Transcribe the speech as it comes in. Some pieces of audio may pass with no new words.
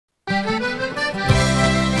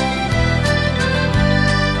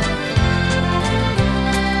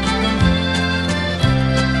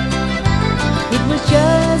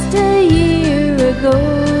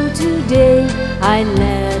I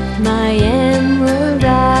left my Emerald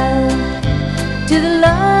Isle to the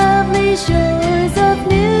lovely shores of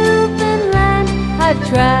Newfoundland. I've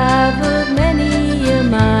traveled many a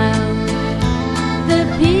mile. The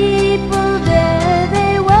people there,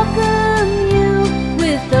 they welcome you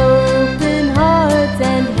with open hearts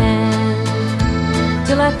and hands,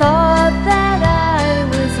 till I thought that I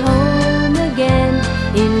was home again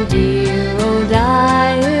in dear old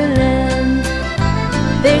Ireland.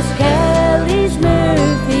 There's Kellys,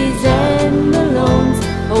 Murphys and Malones,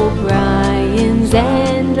 O'Briens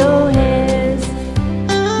and O'Hares,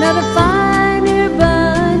 not a finer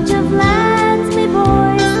bunch of lads, me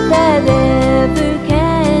boys, that ever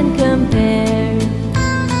can compare.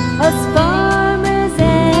 Us farmers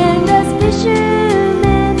and us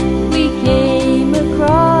fishermen, we came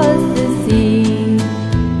across the sea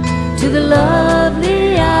to the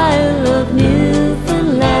lovely Isle of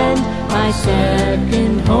Newfoundland, my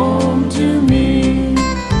second home to me.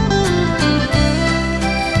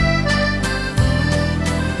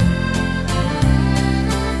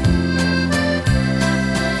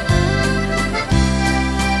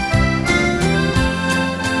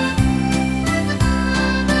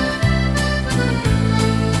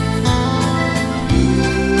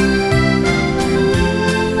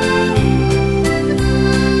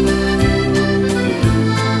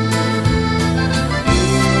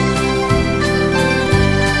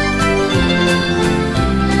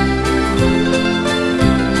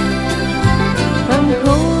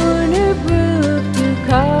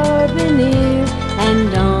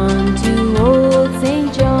 And on to old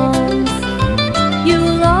St. John's,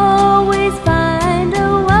 you'll always find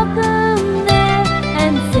a welcome there,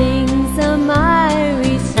 and sing some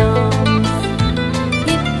Irish songs.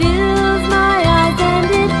 It fills my eyes and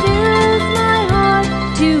it fills my heart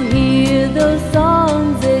to hear those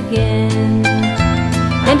songs again,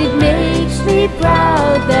 and it makes me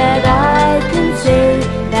proud that I can say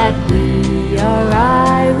that we are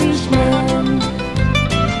Irishmen.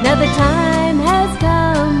 Now the time has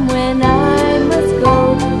come when I must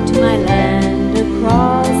go to my land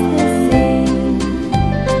across the sea,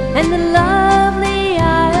 and the lovely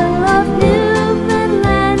Isle of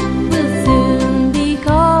Newfoundland will soon be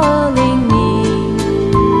calling me.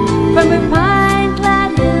 From her pine-clad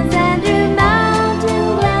hills and her mountain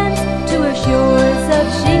glens to her shores of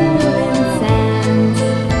shingle and sand,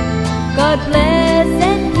 God bless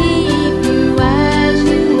and keep you as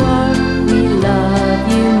you are. We love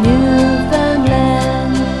you,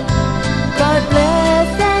 Newfoundland. God bless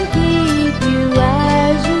and keep you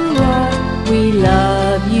as you are. We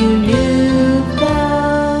love you, Newfoundland.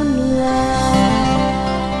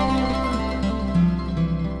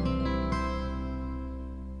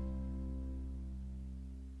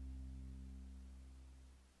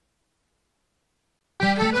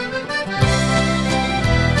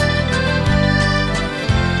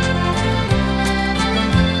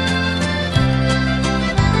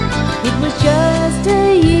 It was just a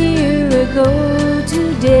year ago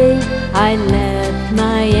today I left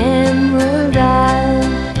my Emerald Isle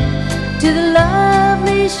to the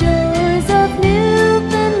lovely shores of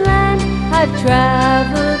Newfoundland. I've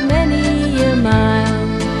traveled many a mile.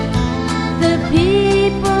 The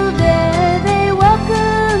people there, they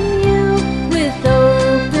welcome you with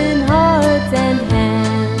open hearts and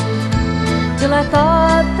hands, till I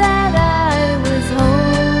thought that I was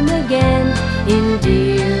home again in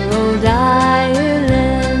dear